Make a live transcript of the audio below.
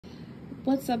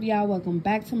What's up, y'all? Welcome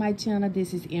back to my channel.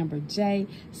 This is Amber J.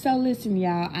 So listen,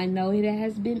 y'all, I know it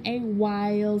has been a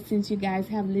while since you guys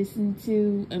have listened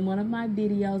to one of my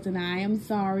videos, and I am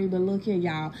sorry, but look here,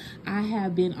 y'all, I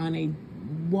have been on a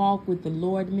walk with the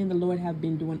Lord. Me and the Lord have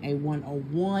been doing a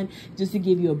 101. Just to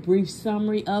give you a brief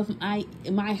summary of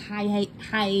my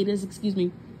hiatus, excuse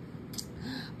me.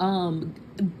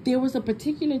 There was a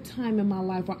particular time in my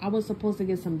life where I was supposed to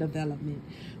get some development,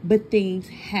 but things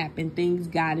happened. Things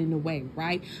got in the way,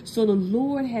 right? So the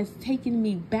Lord has taken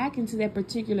me back into that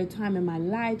particular time in my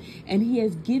life, and he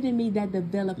has given me that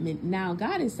development. Now,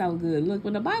 God is so good. Look,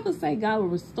 when the Bible says God will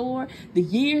restore the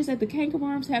years that the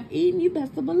cankerworms have eaten, you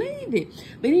best to believe it.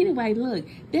 But anyway, look,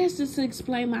 that's just to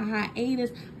explain my hiatus.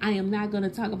 I am not going to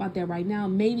talk about that right now.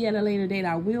 Maybe at a later date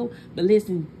I will, but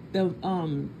listen, the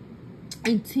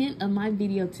intent of my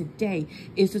video today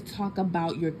is to talk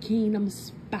about your kingdom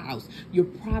spouse, your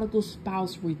prodigal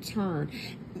spouse return.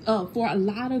 For a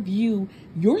lot of you,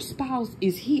 your spouse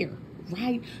is here,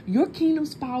 right? Your kingdom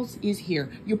spouse is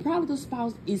here. Your prodigal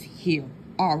spouse is here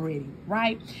already,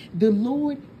 right? The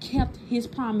Lord kept his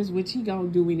promise, which he gonna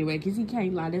do anyway, because he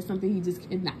can't lie. That's something he just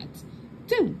cannot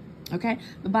do, okay?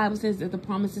 The Bible says that the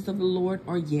promises of the Lord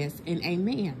are yes and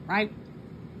amen, right?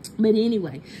 But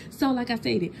anyway, so like I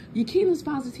stated, your kingdom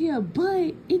spouse is here,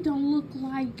 but it don't look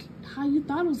like how you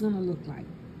thought it was going to look like.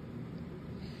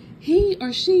 He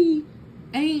or she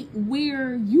ain't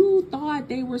where you thought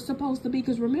they were supposed to be.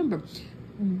 Because remember,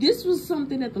 this was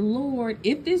something that the Lord,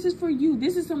 if this is for you,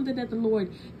 this is something that the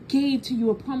Lord gave to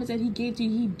you, a promise that he gave to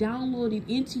you. He downloaded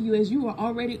into you as you were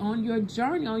already on your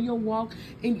journey, on your walk,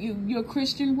 and your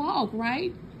Christian walk,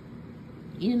 right?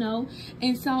 You know,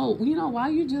 and so, you know,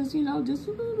 while you're just, doing what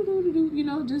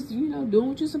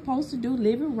you're supposed to do,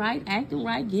 living right, acting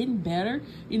right, getting better,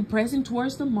 and pressing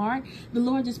towards the mark, the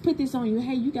Lord just put this on you.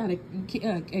 Hey, you got a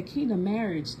kingdom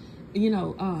marriage,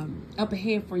 up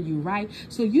ahead for you, right?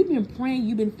 So you've been praying,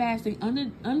 you've been fasting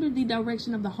under the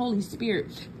direction of the Holy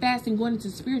Spirit, fasting, going into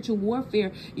spiritual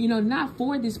warfare, not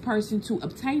for this person to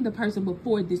obtain the person, but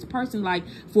for this person, like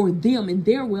for them and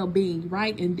their well-being,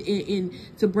 right? And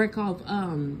to break off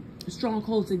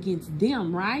strongholds against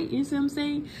them, right? You see what I'm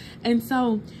saying? And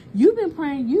so you've been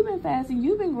praying, you've been fasting,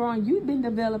 you've been growing, you've been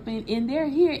developing, and they're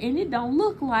here, and it don't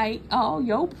look like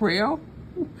your prayer.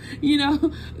 You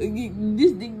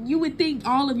would think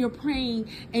all of your praying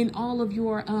and all of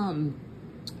your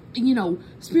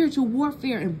spiritual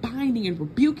warfare and binding and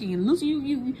rebuking and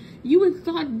losing, you would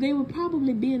thought they would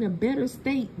probably be in a better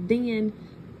state than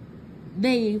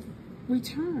they've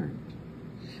returned.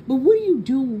 But what do you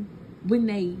do when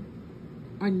they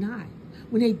are not?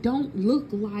 When they don't look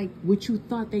like what you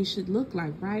thought they should look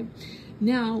like, right?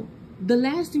 Now, the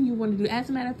last thing you want to do, as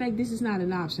a matter of fact, this is not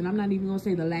an option. I'm not even going to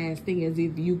say the last thing as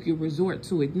if you could resort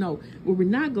to it. No, what we're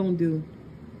not going to do,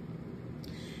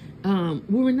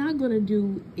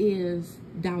 is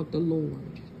doubt the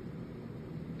Lord.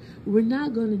 What we're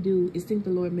not going to do is think the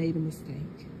Lord made a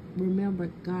mistake. Remember,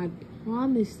 God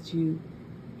promised you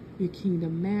your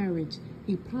kingdom marriage.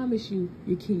 He promised you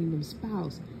your kingdom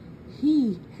spouse.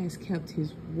 He has kept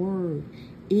his word.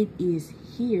 It is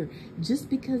here. Just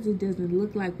because it doesn't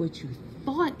look like what you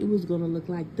thought it was going to look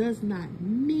like does not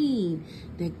mean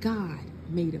that God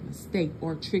made a mistake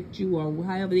or tricked you, or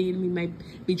however the enemy may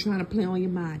be trying to play on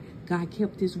your mind. God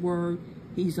kept his word.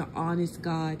 He's an honest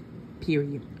God,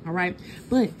 period. All right.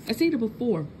 But I said it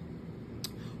before.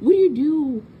 What do you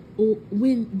do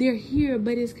when they're here,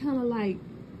 but it's kind of like,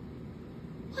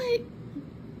 what?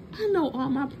 I know all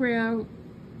my prayer,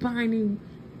 binding,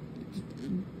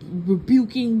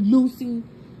 rebuking, loosing,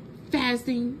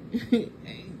 fasting.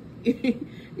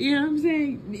 You know what I'm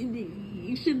saying?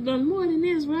 You should have done more than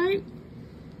this, right?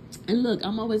 And look,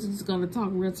 I'm always just going to talk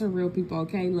real to real people,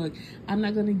 okay? Look, I'm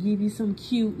not going to give you some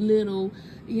cute little,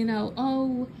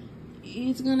 oh,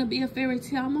 it's going to be a fairy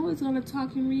tale. I'm always going to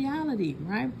talk in reality,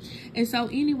 right? And so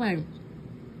anyway,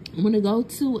 I'm going to go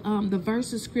to the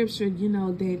verse of scripture,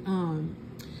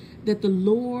 that the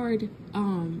Lord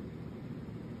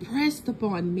pressed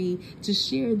upon me to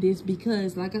share this,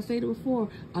 because like I said before,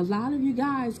 a lot of you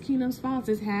guys, kingdom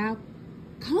spouses, have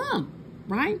come,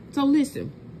 right? So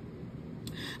listen,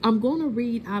 I'm going to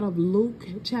read out of Luke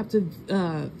chapter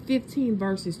 15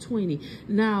 verses 20.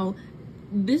 Now,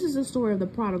 this is a story of the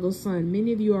prodigal son.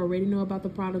 Many of you already know about the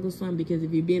prodigal son, because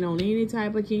if you've been on any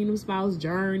type of kingdom spouse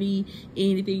journey,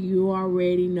 anything, you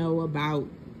already know about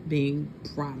being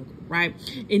prodigal, right?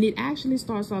 And it actually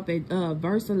starts off at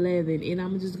verse 11, and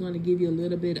I'm just going to give you a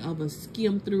little bit of a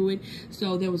skim through it.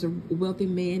 So there was a wealthy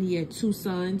man. He had 2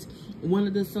 sons. One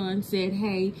of the sons said,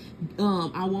 hey,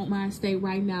 I want my estate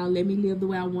right now. Let me live the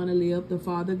way I want to live. The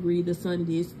father agreed. The son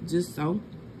did just so.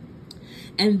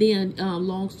 And then,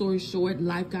 long story short,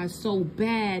 life got so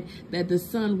bad that the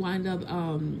son wound up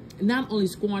not only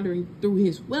squandering through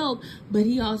his wealth, but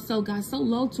he also got so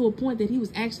low to a point that he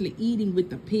was actually eating with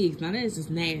the pigs. Now, that is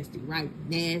just nasty, right?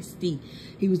 Nasty.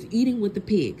 He was eating with the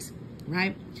pigs,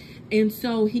 right? And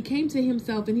so he came to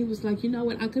himself and he was like, you know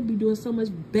what? I could be doing so much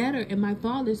better in my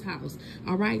father's house.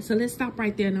 All right. So let's stop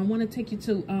right there. And I want to take you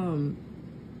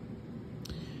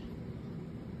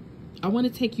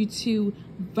to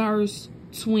verse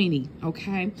 20.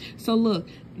 Okay. So look,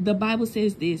 the Bible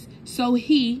says this. So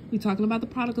we're talking about the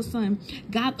prodigal son,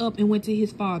 got up and went to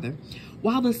his father.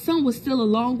 While the son was still a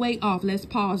long way off. Let's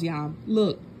pause, y'all.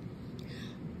 Look,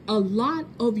 a lot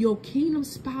of your kingdom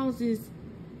spouses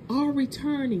are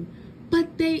returning,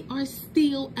 but they are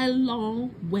still a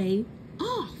long way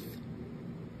off.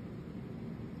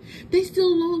 They still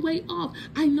a long way off.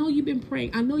 I know you've been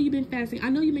praying. I know you've been fasting. I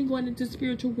know you've been going into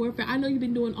spiritual warfare. I know you've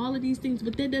been doing all of these things,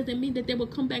 but that doesn't mean that they will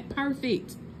come back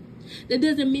perfect. That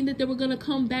doesn't mean that they were going to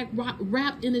come back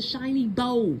wrapped in a shiny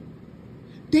bow.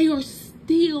 They are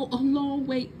still a long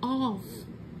way off.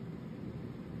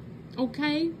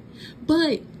 Okay?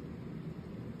 But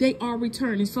they are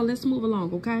returning. So let's move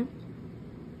along, okay?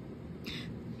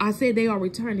 I said they are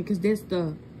returning because that's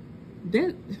the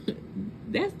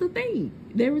thing.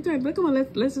 They're returning. But come on,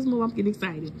 let's just move. I'm getting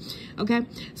excited. Okay.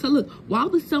 So look, while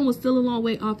the son was still a long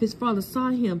way off, his father saw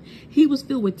him. He was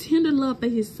filled with tender love for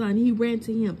his son. He ran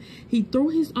to him. He threw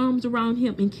his arms around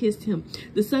him and kissed him.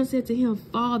 The son said to him,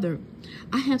 Father,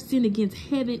 I have sinned against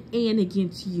heaven and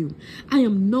against you. I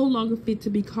am no longer fit to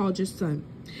be called your son.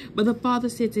 But the father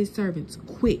said to his servants,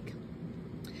 quick,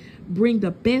 bring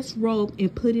the best robe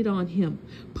and put it on him.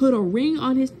 Put a ring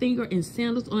on his finger and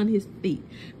sandals on his feet.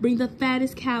 Bring the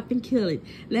fattest calf and kill it.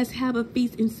 Let's have a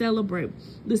feast and celebrate.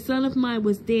 The son of mine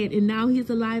was dead and now he is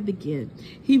alive again.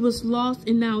 He was lost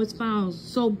and now is found.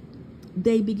 So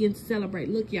they begin to celebrate.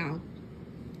 Look, y'all.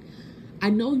 I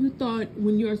know you thought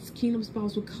when your kingdom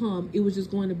spouse would come, it was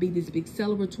just going to be this big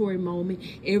celebratory moment.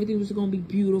 Everything was going to be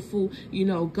beautiful. You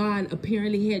know, God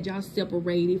apparently had y'all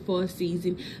separated for a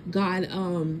season. God,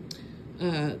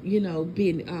 you know,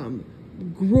 been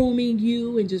grooming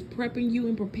you and just prepping you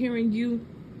and preparing you.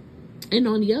 And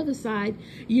on the other side,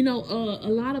 you know, a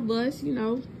lot of us, you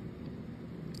know,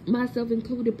 myself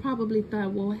included, probably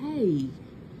thought, well, hey,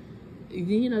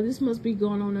 you know, this must be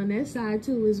going on that side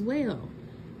too as well.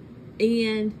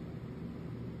 And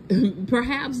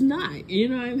perhaps not, you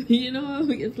know,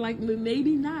 it's like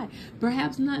maybe not,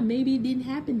 perhaps not, maybe it didn't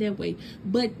happen that way.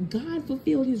 But God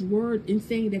fulfilled his word in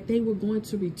saying that they were going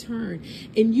to return.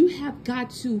 And you have got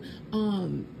to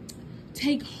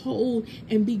take hold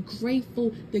and be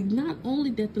grateful that not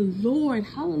only that the Lord,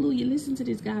 hallelujah, listen to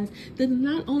this, guys, that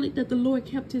not only that the Lord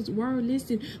kept his word,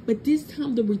 listen, but this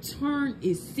time the return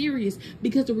is serious,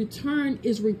 because the return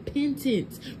is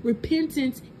repentance.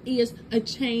 Repentance is a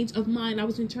change of mind. I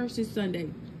was in church this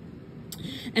Sunday,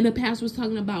 and the pastor was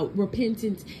talking about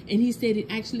repentance, and he said it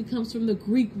actually comes from the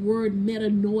Greek word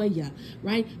metanoia,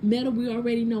 right? Meta, we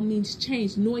already know, means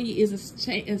change. Noia is a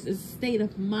state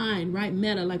of mind, right?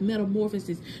 Meta, like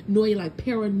metamorphosis. Noia, like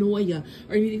paranoia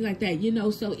or anything like that, you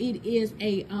know. So it is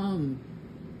a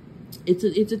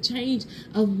it's a change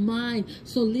of mind.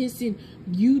 So listen,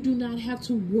 you do not have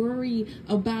to worry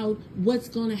about what's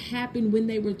going to happen when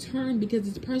they return, because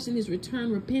this person is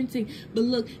repenting. But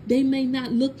look, they may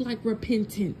not look like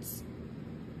repentance.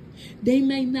 They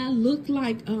may not look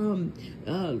like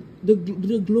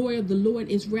the glory of the Lord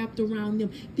is wrapped around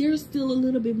them. There's still a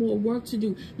little bit more work to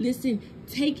do. Listen,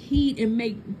 take heed and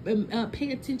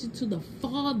pay attention to the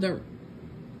Father.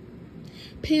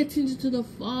 Pay attention to the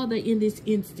Father in this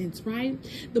instance, right?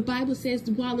 The Bible says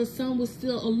while the son was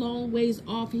still a long ways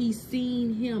off, he's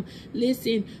seen him.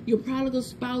 Listen, your prodigal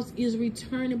spouse is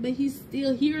returning, but he's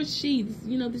still, he or she,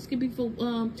 you know, this could be for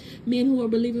men who are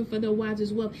believing for their wives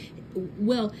as well.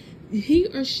 Well, he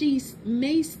or she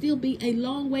may still be a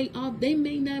long way off. They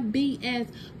may not be as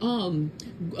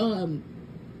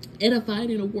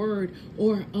edified in a word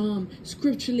or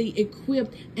scripturally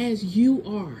equipped as you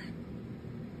are.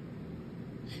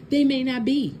 They may not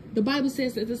be. The Bible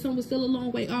says that the son was still a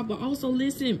long way off, but also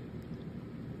listen,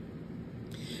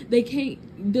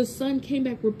 the son came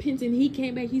back repentant. He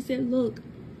came back. He said, look,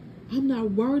 I'm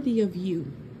not worthy of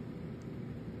you.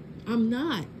 I'm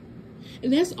not.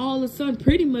 And that's all the son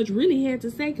pretty much really had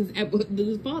to say, because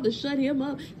his father shut him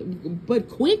up. But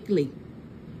quickly,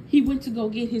 he went to go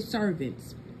get his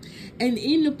servants. And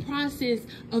in the process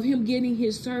of him getting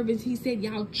his servants, he said,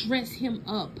 y'all dress him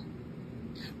up.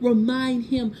 Remind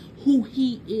him who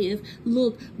he is.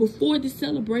 Look, before the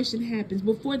celebration happens,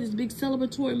 before this big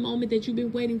celebratory moment that you've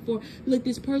been waiting for, look,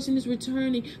 this person is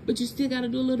returning, but you still got to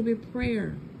do a little bit of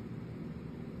prayer.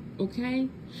 Okay?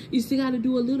 You still got to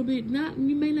do a little bit.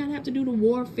 You may not have to do the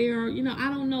warfare. You know, I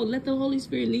don't know. Let the Holy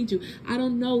Spirit lead you. I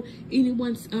don't know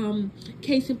anyone's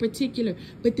case in particular,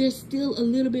 but there's still a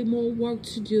little bit more work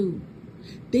to do.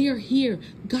 They are here.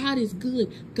 God is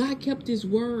good. God kept his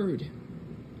word.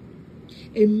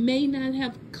 It may not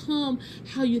have come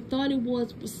how you thought it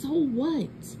was, but so what?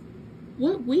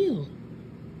 What will?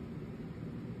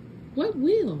 What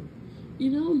will? You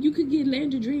know, you could get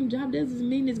land your dream job. Doesn't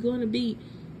mean it's going to be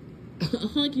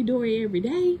hunky-dory every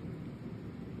day.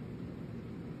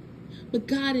 But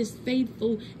God is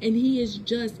faithful and he is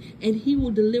just and he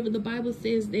will deliver. The Bible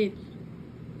says that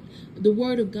the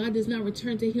word of God does not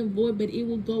return to him void, but it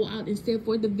will go out and stand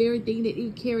for the very thing that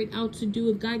it carried out to do.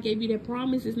 If God gave you that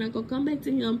promise, it's not going to come back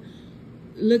to him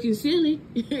looking silly,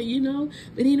 you know.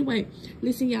 But anyway,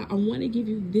 listen, y'all, I want to give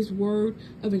you this word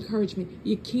of encouragement.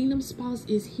 Your kingdom spouse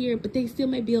is here, but they still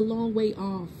may be a long way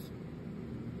off.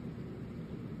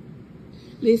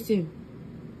 Listen,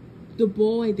 the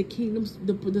boy, the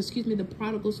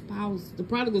prodigal spouse, the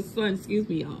prodigal son, excuse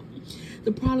me, y'all.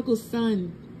 The prodigal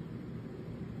son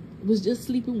was just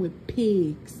sleeping with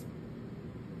pigs.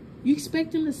 You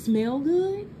expect him to smell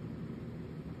good?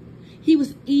 He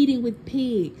was eating with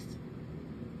pigs.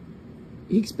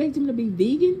 You expect him to be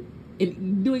vegan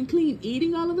and doing clean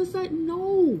eating all of a sudden?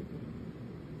 No.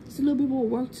 It's a little bit more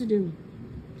work to do.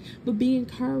 But be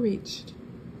encouraged.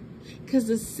 Because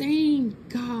the same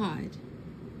God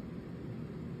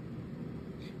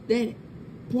that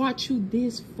brought you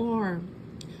this far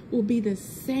will be the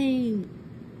same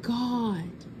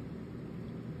God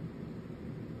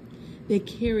that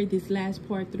carried this last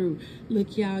part through.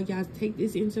 Look, y'all take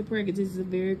this into prayer because this is a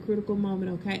very critical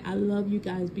moment, okay? I love you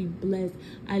guys. Be blessed.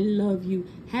 I love you.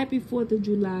 Happy 4th of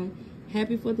July.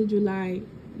 Happy 4th of July.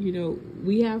 You know,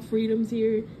 we have freedoms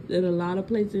here that a lot of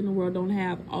places in the world don't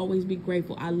have. Always be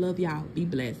grateful. I love y'all. Be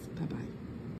blessed. Bye-bye.